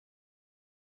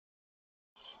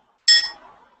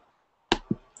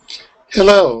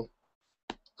Hello,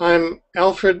 I'm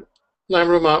Alfred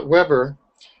Lamromont Weber,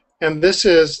 and this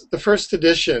is the first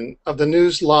edition of the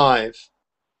News Live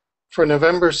for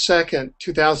November 2nd,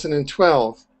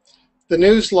 2012. The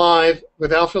News Live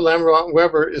with Alfred Lamromont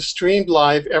Weber is streamed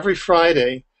live every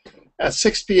Friday at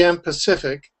 6 p.m.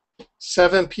 Pacific,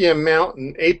 7 p.m.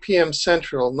 Mountain, 8 p.m.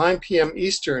 Central, 9 p.m.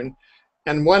 Eastern,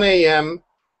 and 1 a.m.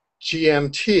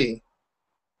 GMT.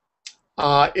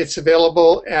 It's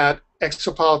available at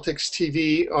Exopolitics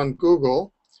TV on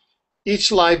Google.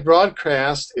 Each live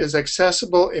broadcast is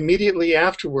accessible immediately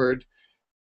afterward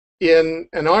in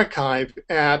an archive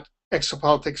at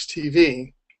Exopolitics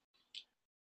TV.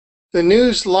 The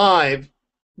News Live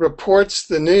reports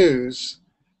the news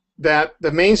that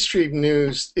the mainstream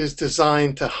news is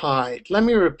designed to hide. Let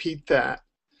me repeat that.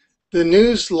 The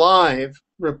News Live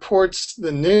reports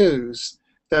the news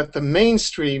that the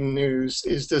mainstream news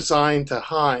is designed to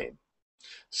hide.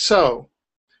 So,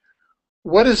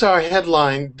 what is our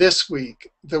headline this week,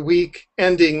 the week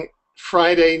ending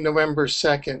Friday, November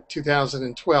 2nd,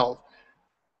 2012?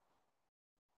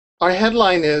 Our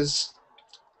headline is,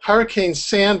 Hurricane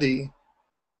Sandy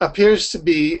appears to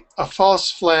be a false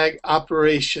flag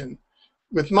operation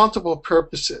with multiple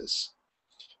purposes,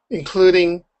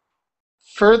 including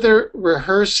further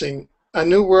rehearsing a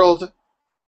New World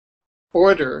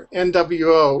Order,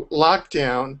 NWO,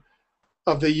 lockdown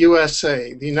of the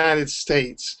USA, the United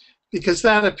States, because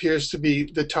that appears to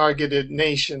be the targeted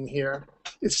nation here.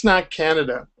 It's not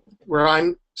Canada, where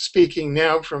I'm speaking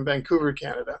now from Vancouver,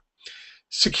 Canada.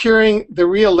 Securing the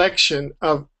re-election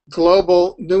of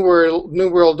global New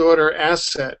World Order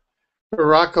asset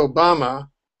Barack Obama,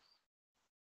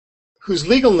 whose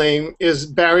legal name is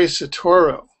Barry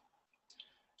Soetoro,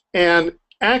 and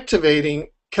activating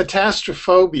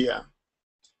catastrophobia,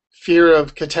 fear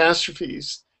of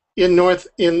catastrophes, in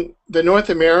the North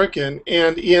American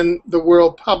and in the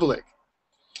world public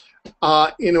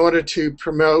in order to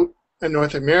promote a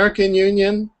North American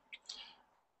Union,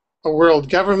 a world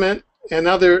government, and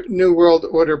other New World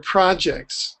Order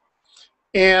projects.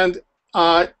 And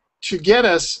to get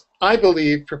us, I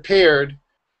believe, prepared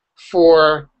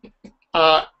for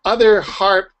other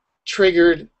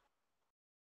HAARP-triggered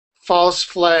false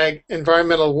flag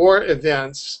environmental war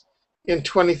events in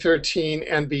 2013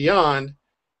 and beyond,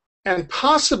 and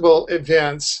possible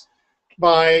events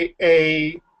by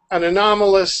an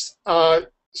anomalous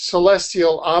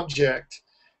celestial object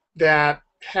that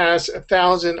has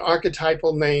 1,000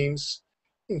 archetypal names,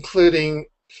 including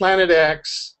Planet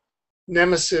X,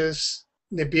 Nemesis,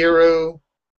 Nibiru,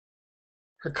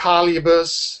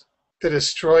 Hercalibus, the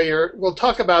Destroyer. We'll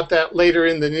talk about that later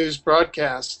in the news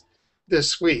broadcast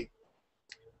this week.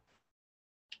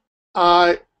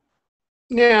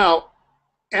 Now,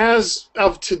 as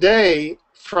of today,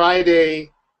 Friday,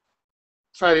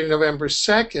 November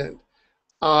 2nd,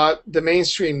 the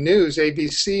mainstream news,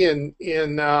 ABC in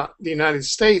the United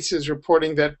States, is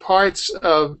reporting that parts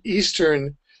of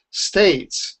eastern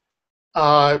states,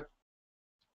 for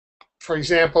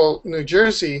example, New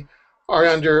Jersey, are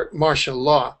under martial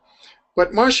law.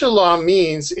 What martial law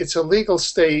means, it's a legal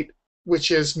state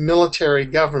which is military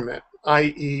government,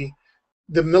 i.e.,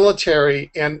 the military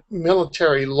and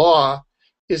military law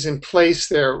is in place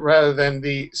there rather than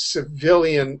the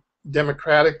civilian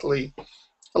democratically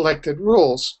elected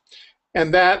rules.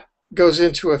 And that goes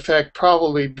into effect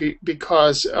probably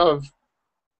because of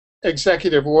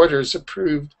executive orders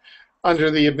approved under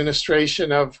the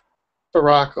administration of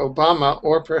Barack Obama,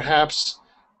 or perhaps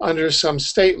under some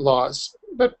state laws,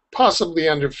 but possibly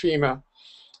under FEMA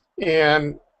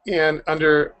and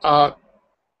under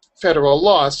federal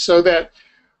laws, so that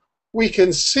we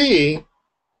can see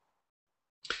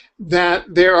that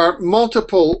there are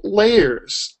multiple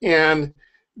layers, and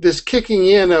this kicking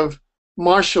in of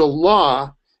martial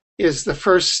law is the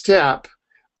first step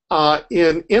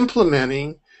in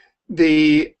implementing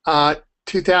the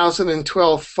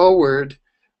 2012 forward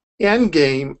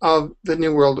endgame of the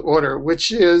New World Order,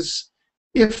 which is,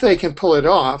 if they can pull it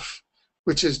off,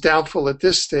 which is doubtful at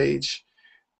this stage,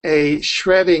 a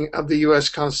shredding of the U.S.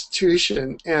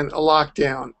 Constitution and a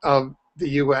lockdown of the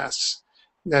U.S.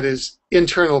 That is,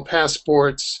 internal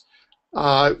passports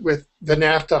with the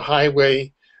NAFTA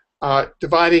highway,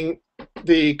 dividing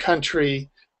the country,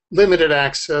 limited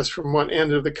access from one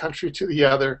end of the country to the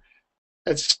other,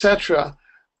 etc.,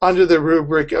 under the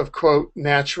rubric of, quote,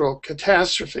 natural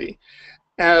catastrophe.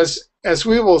 As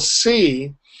we will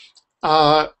see,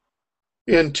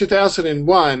 in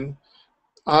 2001,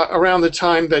 around the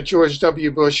time that George W.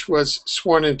 Bush was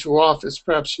sworn into office,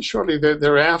 perhaps shortly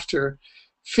thereafter,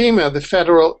 FEMA, the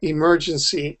Federal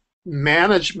Emergency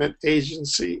Management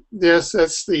Agency,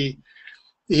 that's the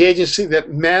the agency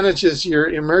that manages your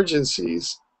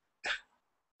emergencies,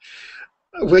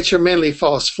 which are mainly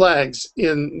false flags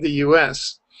in the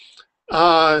US,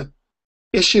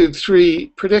 issued 3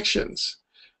 predictions.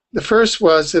 The first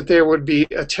was that there would be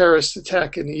a terrorist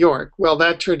attack in New York. Well,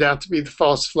 that turned out to be the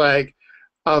false flag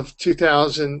of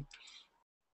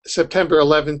September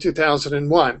 11,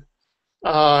 2001.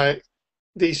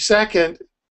 The second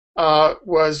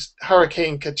was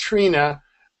Hurricane Katrina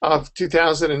of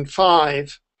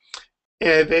 2005.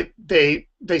 And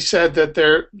they said that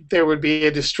there would be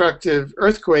a destructive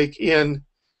earthquake in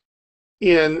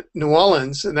New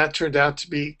Orleans, and that turned out to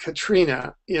be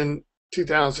Katrina in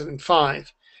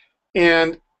 2005.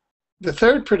 And the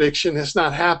third prediction has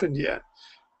not happened yet,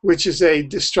 which is a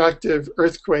destructive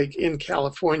earthquake in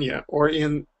California or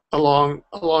along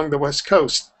the West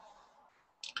Coast.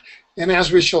 And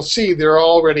as we shall see, there are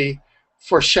already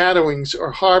foreshadowings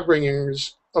or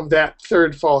harbingers of that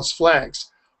third false flags.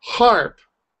 HAARP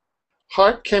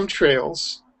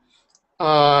chemtrails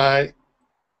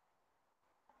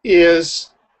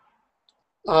is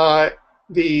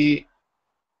the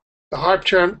HAARP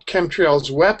chemtrails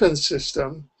weapon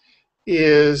system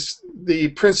is the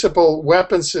principal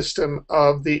weapon system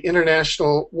of the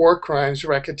International War Crimes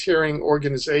Racketeering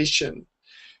Organization,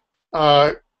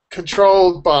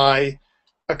 controlled by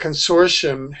a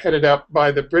consortium headed up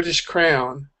by the British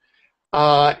Crown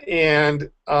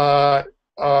and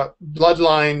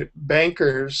bloodline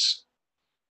bankers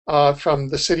from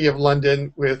the City of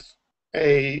London with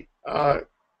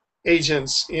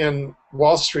agents in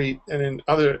Wall Street and in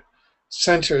other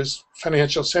centers,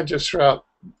 financial centers throughout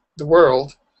the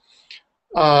world.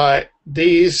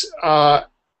 These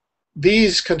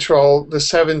control the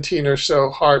 17 or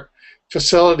so HAARP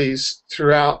facilities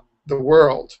throughout the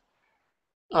world.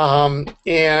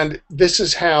 And this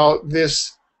is how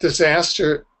this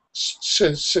disaster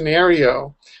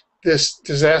scenario, this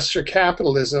disaster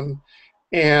capitalism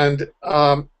and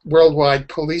worldwide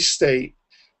police state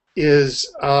is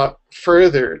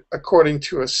furthered according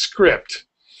to a script.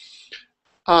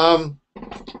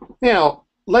 Now,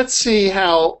 let's see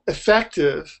how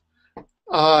effective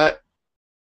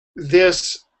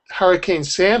this Hurricane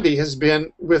Sandy has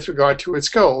been with regard to its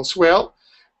goals. Well,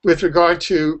 with regard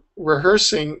to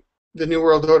rehearsing the New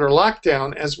World Order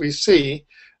lockdown, as we see,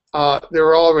 there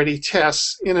are already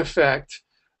tests in effect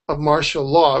of martial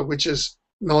law, which is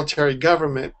military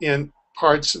government in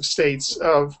parts of states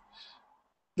of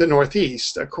the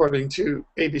Northeast, according to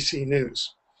ABC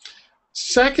News.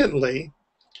 Secondly,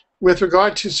 with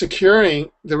regard to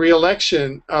securing the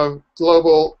re-election of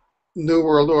global New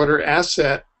World Order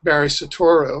asset Barry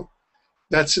Soetoro,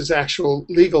 that's his actual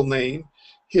legal name.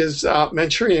 His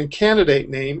Manchurian candidate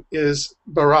name is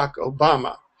Barack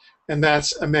Obama, and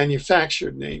that's a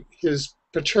manufactured name. His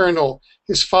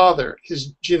father,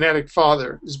 his genetic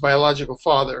father, his biological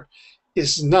father,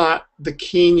 is not the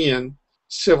Kenyan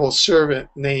civil servant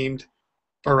named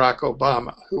Barack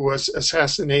Obama, who was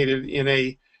assassinated in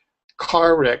a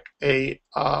car wreck,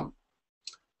 an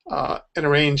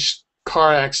arranged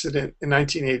car accident in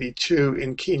 1982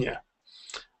 in Kenya,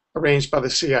 arranged by the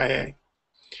CIA.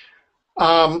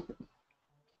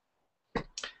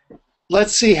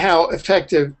 Let's see how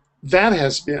effective that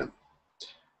has been.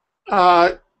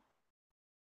 The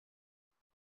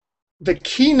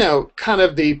keynote, kind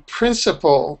of the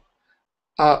principal,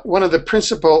 one of the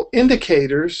principal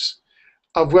indicators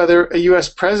of whether a US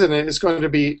president is going to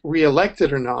be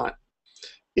reelected or not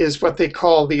is what they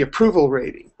call the approval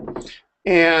rating.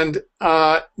 And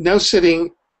no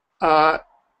sitting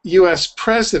US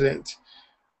president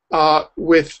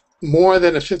with more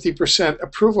than a 50%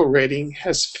 approval rating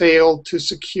has failed to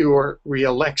secure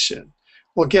re-election.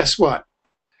 Well, guess what?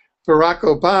 Barack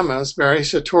Obama's, Barry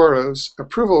Soetoro's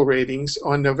approval ratings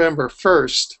on November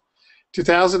 1st,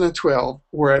 2012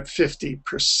 were at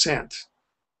 50%.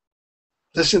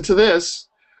 Listen to this.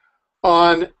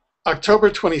 On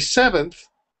October 27th,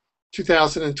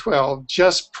 2012,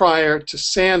 just prior to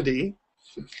Sandy,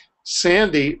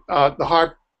 the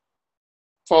HAARP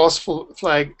false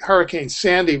flag Hurricane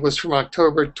Sandy was from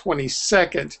October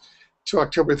 22nd to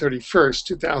October 31st,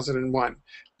 2001.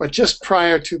 But just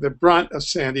prior to the brunt of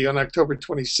Sandy on October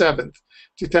 27th,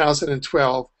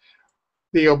 2012,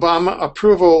 the Obama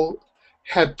approval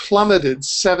had plummeted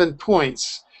 7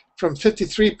 points from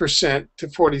 53% to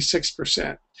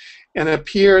 46%. And it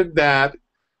appeared that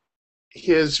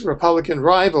his Republican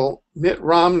rival, Mitt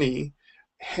Romney,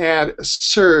 had a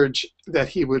surge that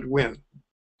he would win,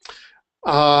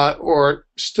 or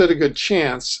stood a good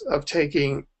chance of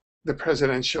taking the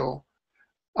presidential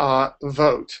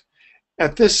vote.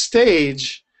 At this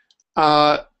stage,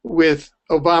 with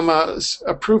Obama's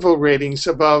approval ratings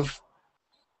above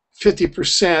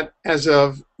 50% as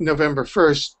of November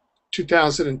 1st,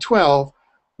 2012,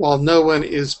 while no one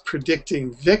is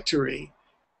predicting victory.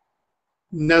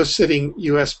 No sitting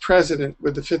U.S. president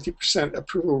with a 50%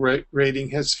 approval rating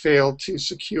has failed to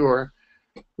secure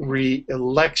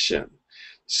re-election.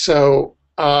 So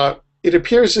it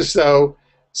appears as though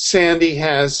Sandy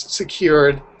has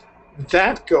secured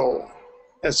that goal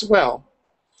as well.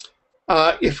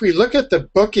 If we look at the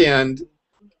bookend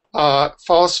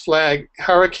false flag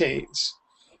hurricanes,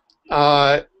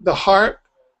 the HAARP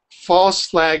false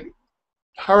flag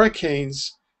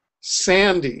hurricanes,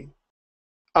 Sandy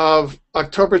of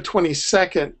October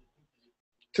 22nd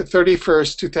to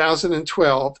 31st,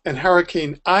 2012, and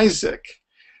Hurricane Isaac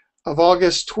of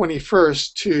August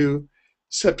 21st to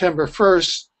September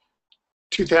 1st,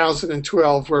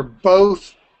 2012, were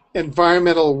both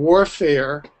environmental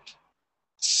warfare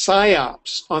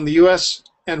psyops on the U.S.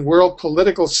 and world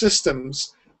political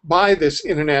systems by this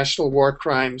international war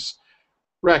crimes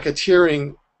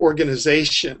racketeering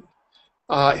organization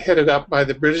headed up by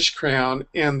the British Crown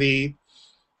and the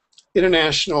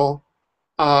international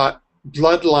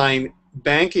bloodline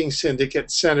banking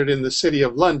syndicate centered in the City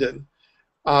of London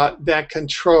that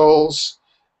controls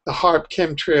the HAARP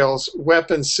chemtrails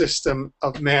weapon system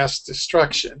of mass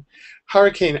destruction.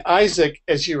 Hurricane Isaac,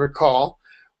 as you recall,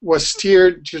 was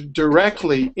steered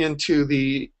directly into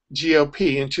the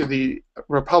GOP, into the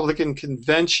Republican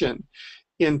convention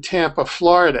in Tampa,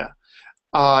 Florida,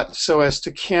 so as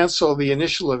to cancel the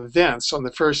initial events on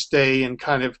the first day and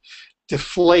kind of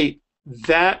deflate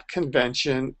that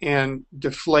convention and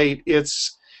deflate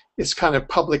its kind of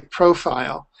public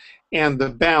profile and the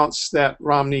bounce that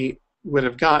Romney would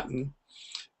have gotten.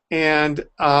 And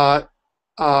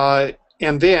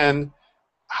then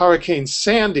Hurricane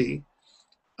Sandy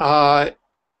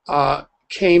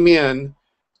came in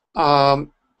October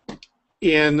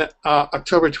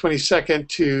 22nd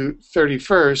to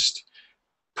 31st,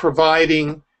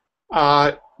 providing,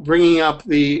 bringing up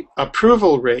the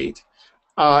approval rate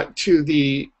to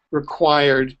the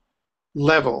required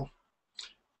level.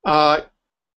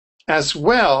 As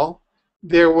well,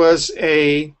 there was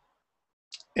a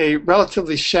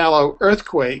relatively shallow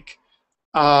earthquake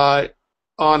on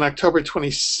October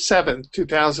 27,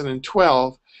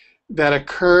 2012, that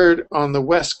occurred on the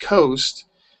west coast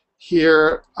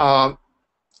here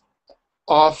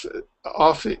off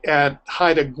at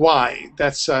Haida Gwaii.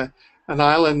 That's an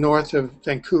island north of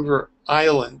Vancouver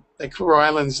Island. Vancouver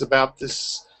Island is about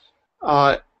this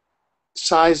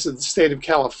size of the state of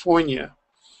California,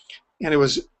 and it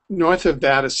was north of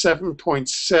that a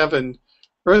 7.7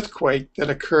 earthquake that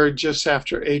occurred just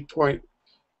after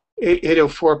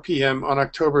 8:04 p.m. on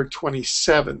October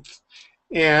 27th.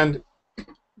 And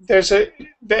there's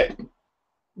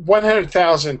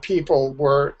 100,000 people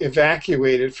were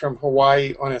evacuated from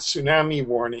Hawaii on a tsunami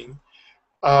warning.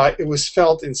 It was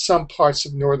felt in some parts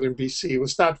of northern BC. It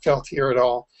was not felt here at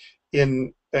all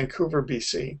in Vancouver,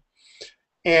 BC.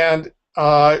 And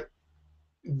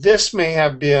this may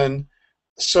have been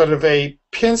sort of a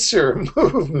pincer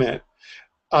movement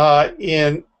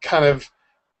in kind of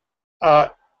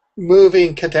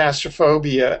moving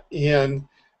catastrophobia in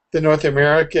the North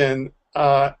American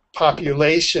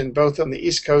population, both on the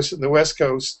East Coast and the West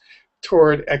Coast,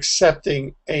 toward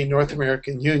accepting a North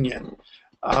American Union,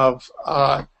 of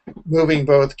moving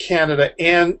both Canada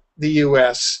and the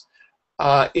U.S.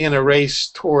 In a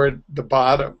race toward the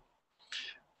bottom.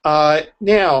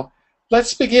 Now,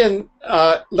 let's begin,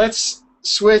 let's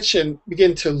switch and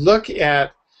begin to look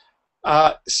at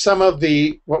some of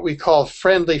the, what we call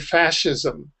friendly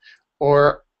fascism,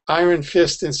 or iron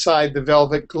fist inside the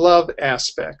velvet glove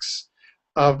aspects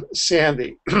of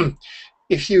Sandy.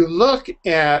 If you look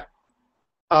at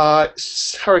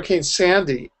Hurricane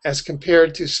Sandy as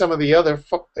compared to some of the other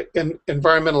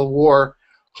environmental war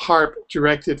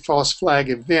HAARP-directed false flag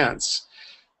events,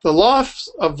 the loss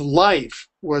of life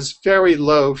was very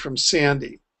low from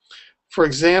Sandy. For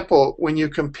example, when you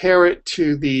compare it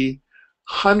to the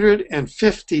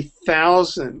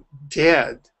 150,000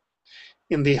 dead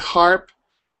in the HAARP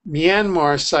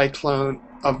Myanmar cyclone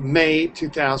of May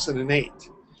 2008.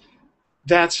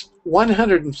 That's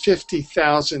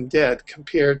 150,000 dead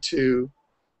compared to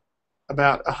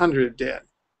about 100 dead.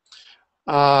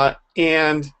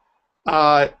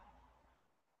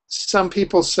 Some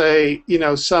people say,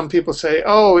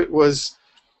 oh, it was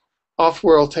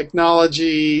off-world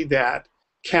technology that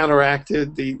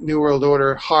counteracted the New World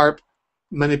Order HAARP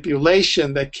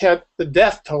manipulation that kept the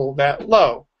death toll that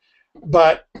low.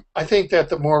 But I think that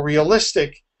the more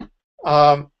realistic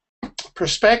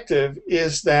perspective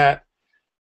is that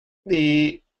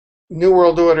the New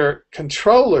World Order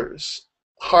controllers,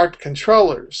 HAARP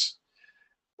controllers,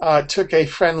 took a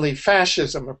friendly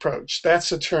fascism approach.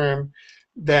 That's a term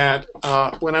that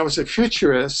when I was a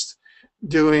futurist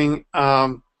doing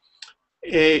in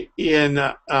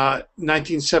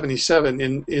 1977,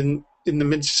 in the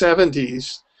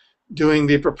mid-70s, doing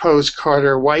the proposed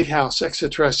Carter White House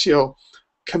extraterrestrial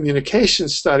communication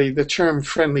study, the term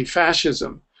friendly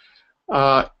fascism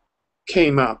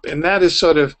came up. And that is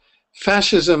sort of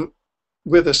fascism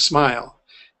with a smile.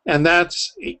 And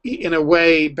that's, in a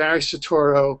way, Barry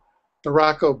Soetoro,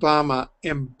 Barack Obama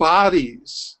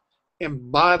embodies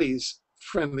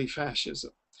friendly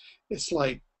fascism. It's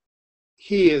like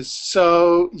he is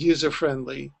so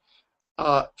user-friendly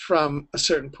from a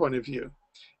certain point of view.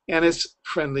 And it's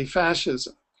friendly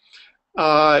fascism.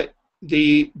 The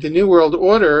New World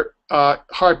Order,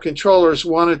 HAARP controllers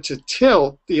wanted to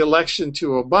tilt the election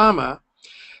to Obama,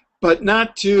 but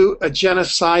not do a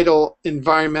genocidal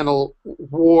environmental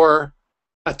war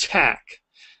attack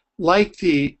like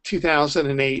the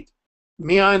 2008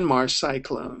 Myanmar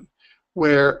cyclone,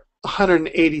 where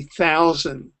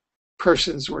 180,000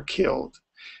 persons were killed.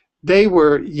 They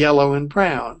were yellow and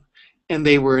brown, and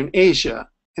they were in Asia,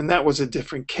 and that was a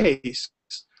different case.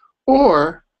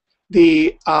 Or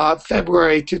the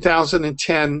February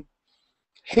 2010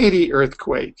 Haiti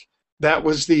earthquake. That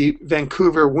was the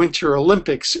Vancouver Winter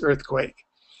Olympics earthquake.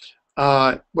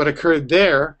 What occurred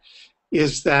there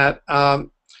is that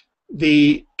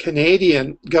the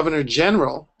Canadian Governor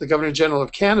General, the Governor General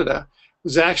of Canada,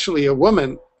 was actually a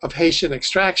woman of Haitian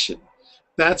extraction.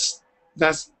 That's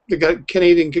the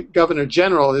Canadian Governor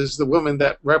General is the woman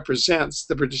that represents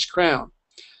the British Crown,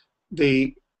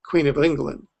 the Queen of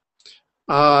England.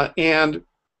 And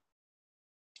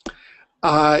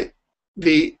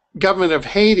the government of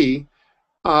Haiti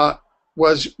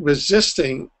was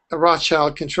resisting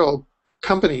Rothschild-controlled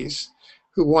companies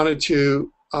who wanted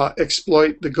to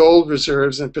exploit the gold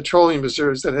reserves and petroleum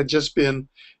reserves that had just been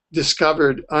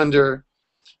discovered under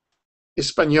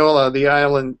Hispaniola, the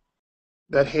island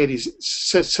that Haiti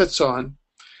sits on.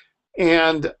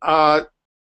 And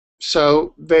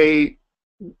so they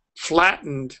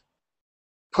flattened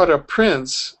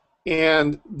Port-au-Prince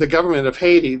and the government of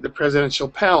Haiti, the presidential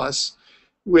palace,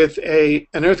 with an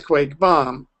earthquake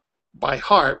bomb by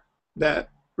HAARP that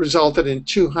resulted in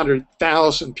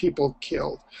 200,000 people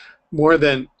killed, more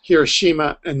than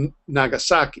Hiroshima and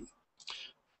Nagasaki.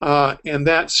 And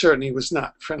that certainly was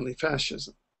not friendly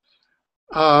fascism.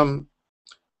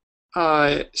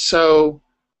 So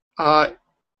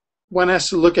one has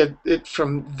to look at it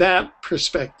from that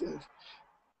perspective.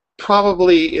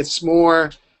 Probably it's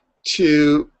more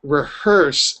to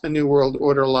rehearse a New World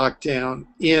Order lockdown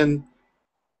in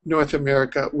North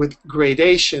America with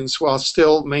gradations while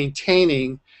still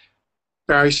maintaining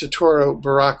Barry Soetoro,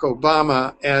 Barack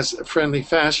Obama as a friendly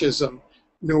fascism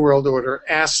New World Order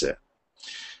asset.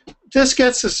 This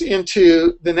gets us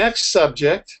into the next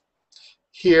subject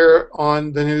here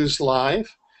on the News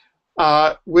Live,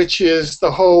 which is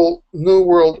the whole New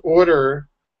World Order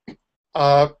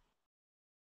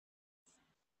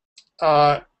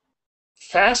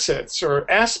facets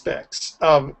or aspects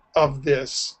of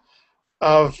this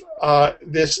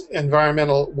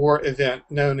environmental war event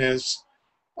known as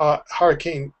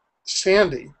Hurricane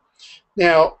Sandy.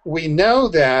 Now, we know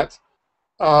that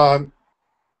the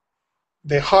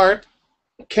HAARP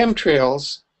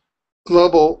chemtrails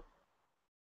global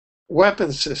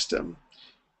weapon system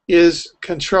is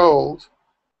controlled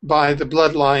by the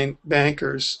bloodline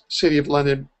bankers, City of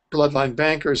London bloodline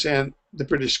bankers, and the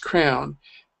British Crown.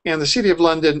 And the City of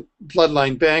London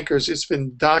bloodline bankers, it's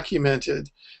been documented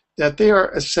that they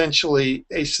are essentially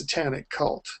a satanic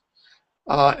cult.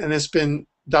 And it's been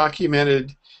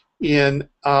documented in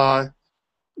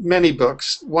many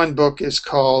books. One book is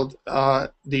called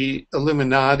The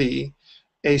Illuminati,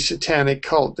 a satanic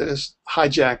cult that has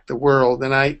hijacked the world.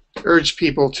 And I urge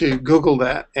people to Google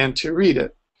that and to read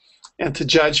it and to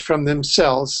judge from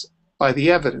themselves by the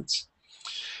evidence.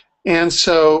 And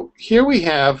so here we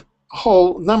have a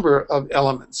whole number of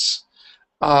elements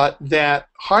that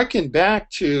harken back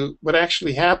to what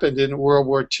actually happened in World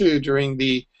War II during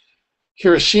the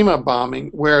Hiroshima bombing,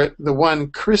 where the one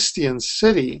Christian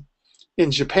city in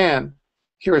Japan,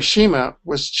 Hiroshima,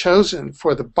 was chosen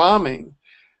for the bombing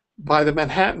by the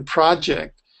Manhattan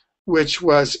Project, which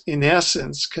was in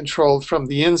essence controlled from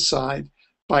the inside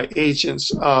by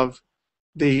agents of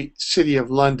the City of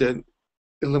London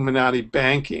Illuminati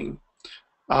banking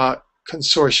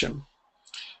consortium.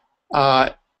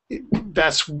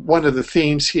 That's one of the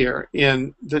themes here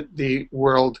in the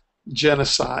world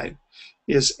genocide,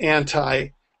 is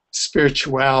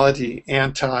anti-spirituality,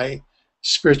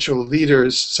 spiritual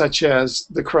leaders such as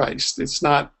the Christ. It's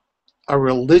not a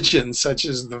religion such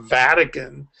as the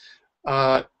Vatican,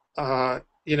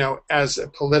 you know, as a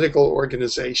political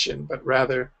organization, but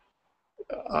rather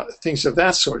things of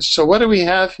that sort. So what do we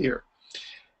have here?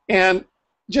 And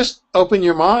just open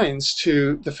your minds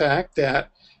to the fact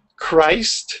that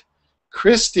Christ,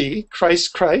 Christi,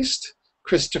 Christ,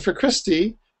 Christopher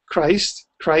Christie,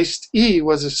 Christ-E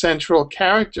was a central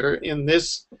character in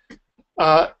this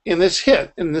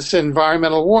hit, in this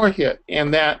environmental war hit,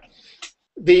 and that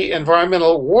the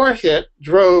environmental war hit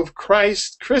drove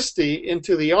Christ Christie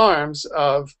into the arms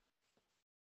of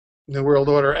New World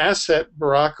Order asset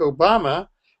Barack Obama,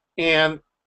 and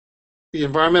the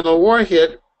environmental war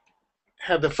hit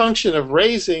had the function of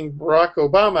raising Barack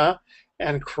Obama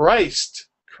and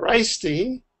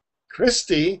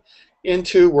Christie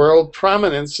into world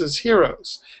prominence as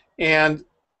heroes. And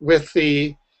with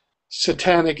the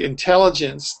satanic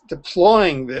intelligence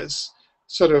deploying this,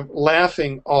 sort of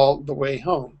laughing all the way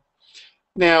home.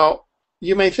 Now,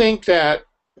 you may think that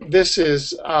this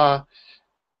is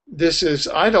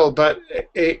idle, but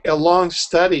a long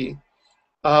study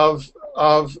of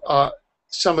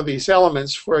some of these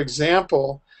elements. For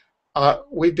example,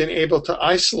 we've been able to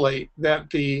isolate that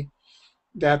the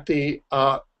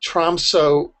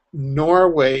Tromsø,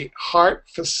 Norway HAARP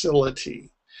facility,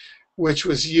 which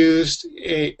was used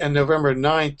on November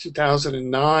 9,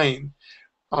 2009,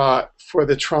 for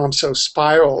the Tromsø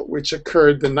spiral, which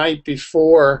occurred the night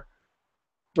before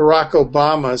Barack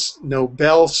Obama's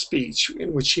Nobel speech,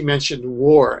 in which he mentioned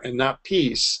war and not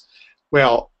peace.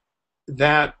 Well,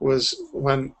 that was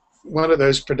one of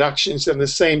those productions, and the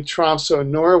same Tromsø,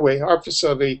 Norway HAARP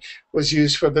facility was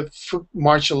used for the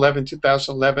March 11,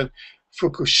 2011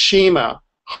 Fukushima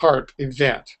HAARP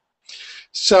event.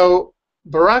 So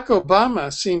Barack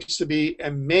Obama seems to be a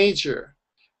major,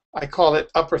 I call it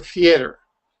upper theater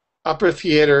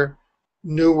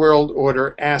New World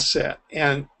Order asset,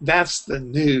 and that's the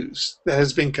news that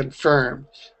has been confirmed.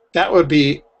 That would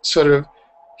be sort of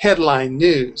headline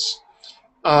news.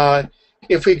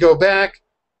 If we go back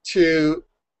to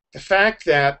the fact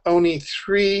that only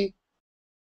 3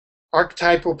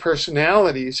 archetypal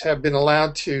personalities have been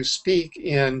allowed to speak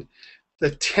in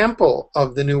the temple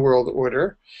of the New World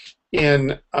Order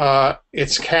in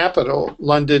its capital,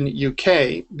 London,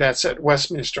 UK. That's at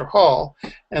Westminster Hall,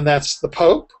 and that's the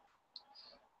Pope,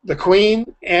 the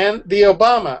Queen, and the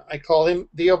Obama. I call him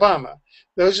the Obama.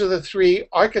 Those are the 3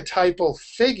 archetypal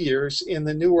figures in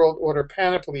the New World Order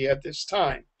panoply at this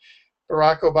time.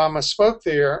 Barack Obama spoke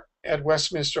there at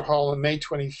Westminster Hall on May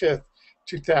 25th,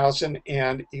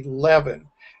 2011.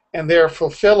 And they're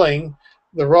fulfilling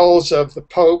the roles of the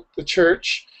Pope, the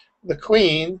Church, the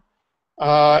Queen,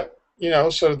 you know,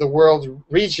 sort of the world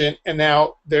regent. And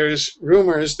now there's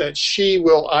rumors that she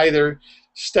will either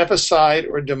step aside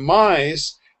or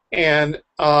demise, and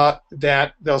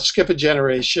that they'll skip a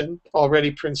generation.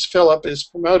 Already Prince Philip is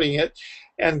promoting it,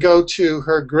 and go to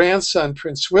her grandson,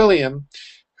 Prince William,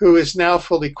 who is now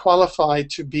fully qualified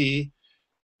to be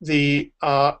the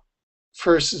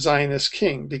first Zionist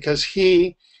king, because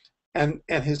he and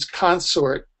his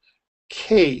consort,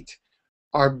 Kate,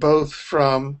 are both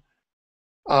from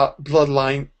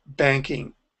bloodline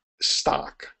banking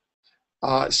stock.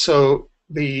 So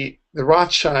the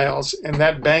Rothschilds and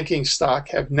that banking stock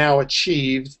have now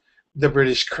achieved the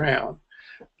British crown,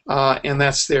 and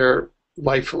that's their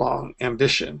lifelong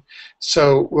ambition.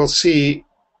 So we'll see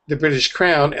the British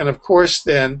crown, and of course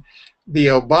then the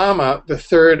Obama, the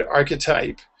 3rd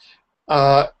archetype,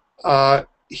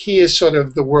 he is sort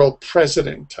of the world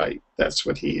president type. That's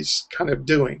what he's kind of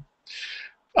doing.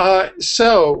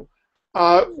 Well,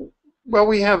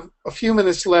 we have a few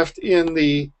minutes left in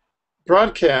the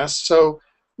broadcast, so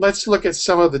let's look at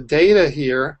some of the data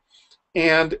here.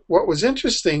 And what was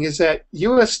interesting is that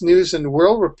U.S. News and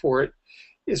World Report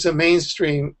is a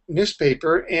mainstream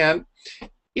newspaper, and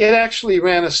it actually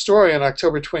ran a story on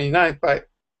October 29th by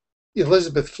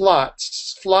Elizabeth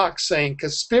Flock saying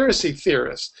conspiracy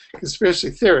theorists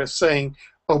saying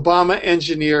Obama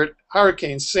engineered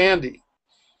Hurricane Sandy,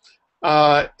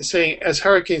 saying as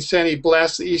Hurricane Sandy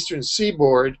blasts the eastern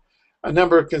seaboard, a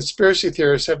number of conspiracy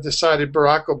theorists have decided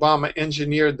Barack Obama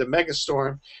engineered the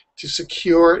megastorm to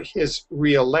secure his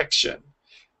re-election.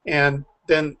 And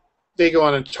then they go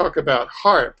on and talk about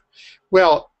HAARP.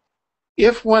 Well,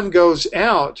 if one goes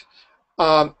out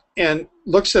and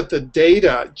looks at the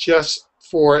data just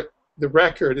for the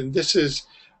record, and this is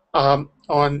on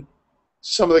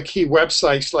some of the key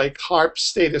websites like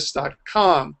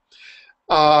harpstatus.com,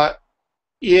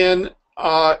 in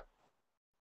an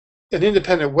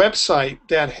independent website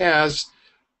that has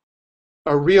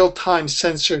a real-time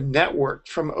sensor network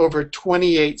from over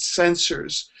 28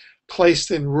 sensors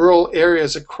placed in rural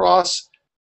areas across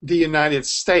the United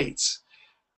States.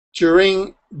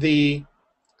 During the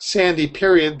Sandy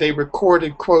period, they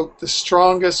recorded, quote, the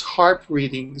strongest HAARP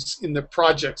readings in the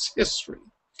project's history.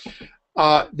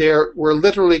 There were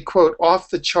literally, quote, off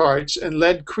the charts and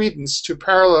led credence to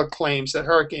parallel claims that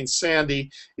Hurricane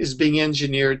Sandy is being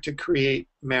engineered to create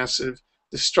massive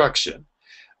destruction.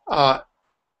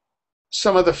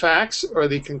 Some of the facts or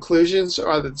the conclusions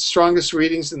are that the strongest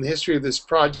readings in the history of this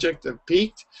project have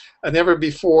peaked. A never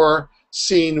before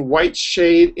seen white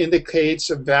shade indicates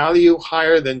a value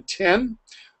higher than 10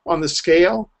 on the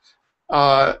scale.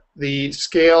 The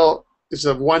scale is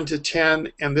of 1 to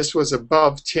 10, and this was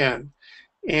above 10.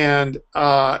 And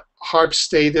HAARP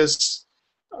status,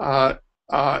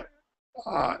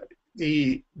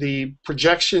 the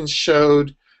projections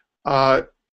showed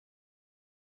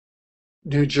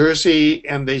New Jersey,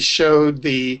 and they showed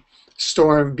the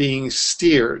storm being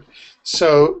steered.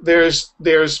 So there's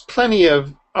plenty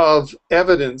of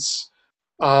evidence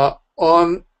on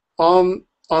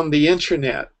the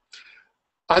internet.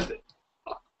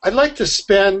 I'd like to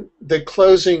spend the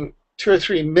closing 2 or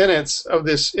 3 minutes of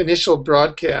this initial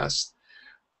broadcast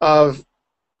of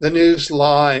the news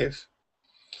live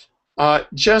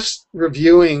just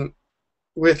reviewing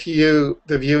with you,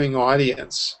 the viewing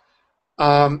audience,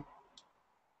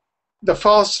 the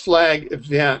false flag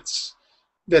events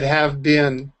that have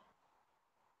been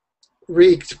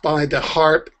wreaked by the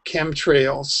HAARP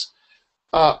chemtrails,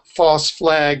 false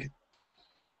flag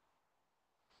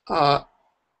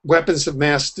weapons of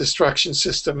mass destruction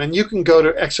system. And you can go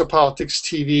to Exopolitics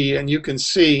TV and you can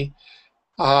see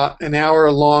an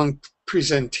hour-long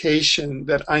presentation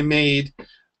that I made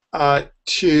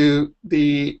to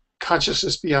the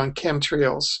Consciousness Beyond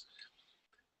Chemtrails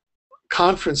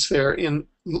conference there in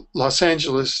Los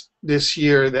Angeles this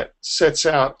year that sets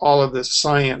out all of the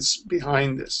science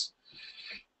behind this.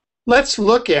 Let's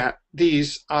look at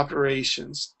these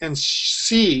operations and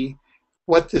see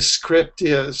what the script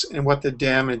is and what the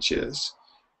damage is.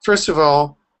 First of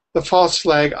all, the false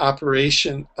flag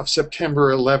operation of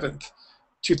September 11th,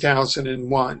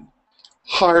 2001.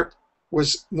 HAARP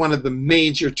was one of the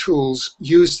major tools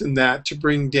used in that to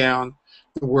bring down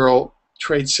the World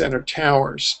Trade Center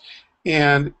towers.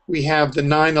 And we have the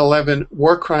 9/11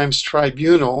 War Crimes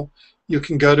Tribunal. You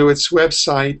can go to its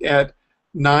website at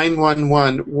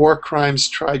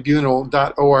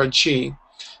 911warcrimestribunal.org.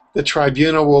 The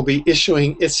tribunal will be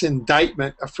issuing its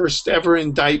indictment, a first ever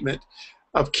indictment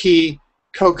of key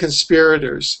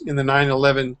co-conspirators in the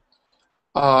 9/11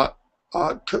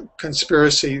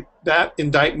 conspiracy. That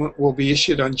indictment will be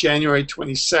issued on January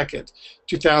 22nd,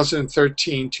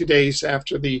 2013, 2 days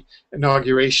after the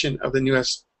inauguration of the new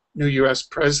U.S.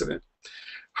 president.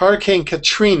 Hurricane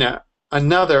Katrina,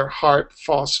 another HAARP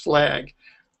false flag,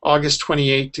 August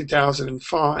 28,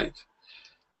 2005.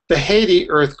 The Haiti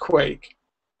earthquake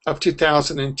of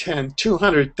 2010,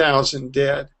 200,000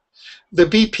 dead. The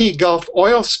BP Gulf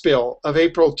oil spill of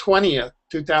April 20th,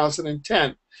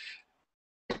 2010.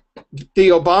 The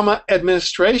Obama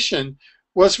administration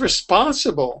was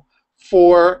responsible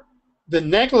for the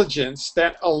negligence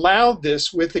that allowed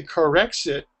this with the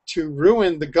Corexit to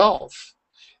ruin the Gulf.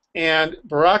 And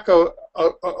Barack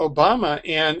Obama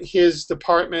and his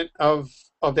Department of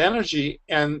Energy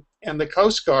and the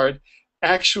Coast Guard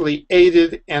actually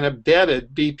aided and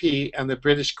abetted BP and the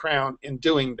British Crown in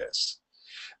doing this.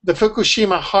 The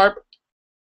Fukushima HAARP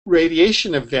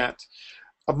radiation event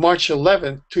of March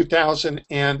 11,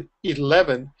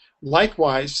 2011,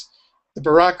 likewise, the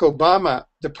Barack Obama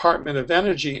Department of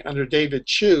Energy under David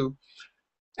Chu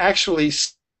actually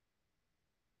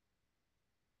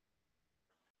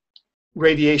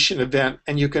radiation event,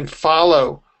 and you can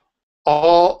follow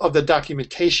all of the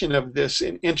documentation of this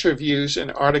in interviews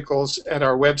and articles at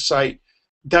our website,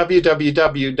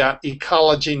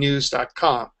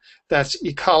 www.ecologynews.com. That's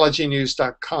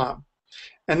ecologynews.com.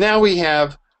 And now we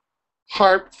have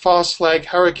HAARP false flag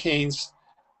hurricanes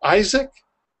Isaac,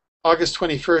 August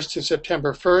 21st to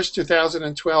September 1st,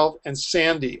 2012, and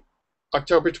Sandy,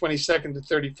 October 22nd to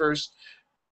 31st,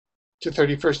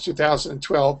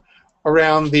 2012,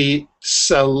 around the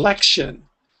selection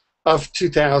of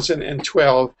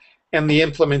 2012 and the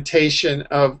implementation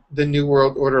of the New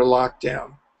World Order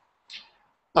lockdown.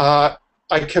 I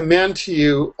commend to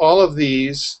you all of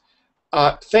these.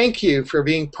 Thank you for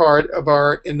being part of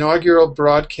our inaugural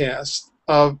broadcast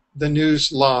of the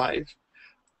News Live.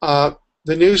 The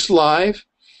News Live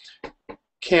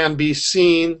can be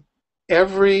seen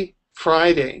every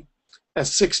Friday at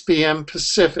 6 p.m.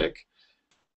 Pacific,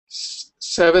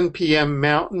 7 p.m.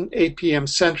 Mountain, 8 p.m.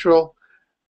 Central,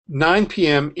 9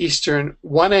 p.m. Eastern,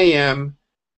 1 a.m.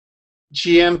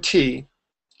 GMT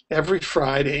every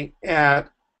Friday at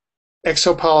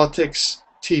Exopolitics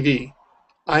TV.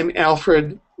 I'm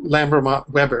Alfred Lambermont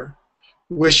Weber,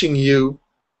 wishing you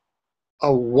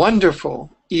a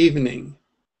wonderful evening.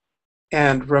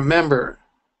 And remember,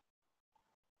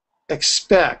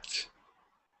 expect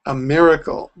a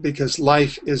miracle because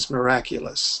life is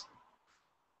miraculous.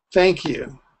 Thank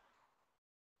you.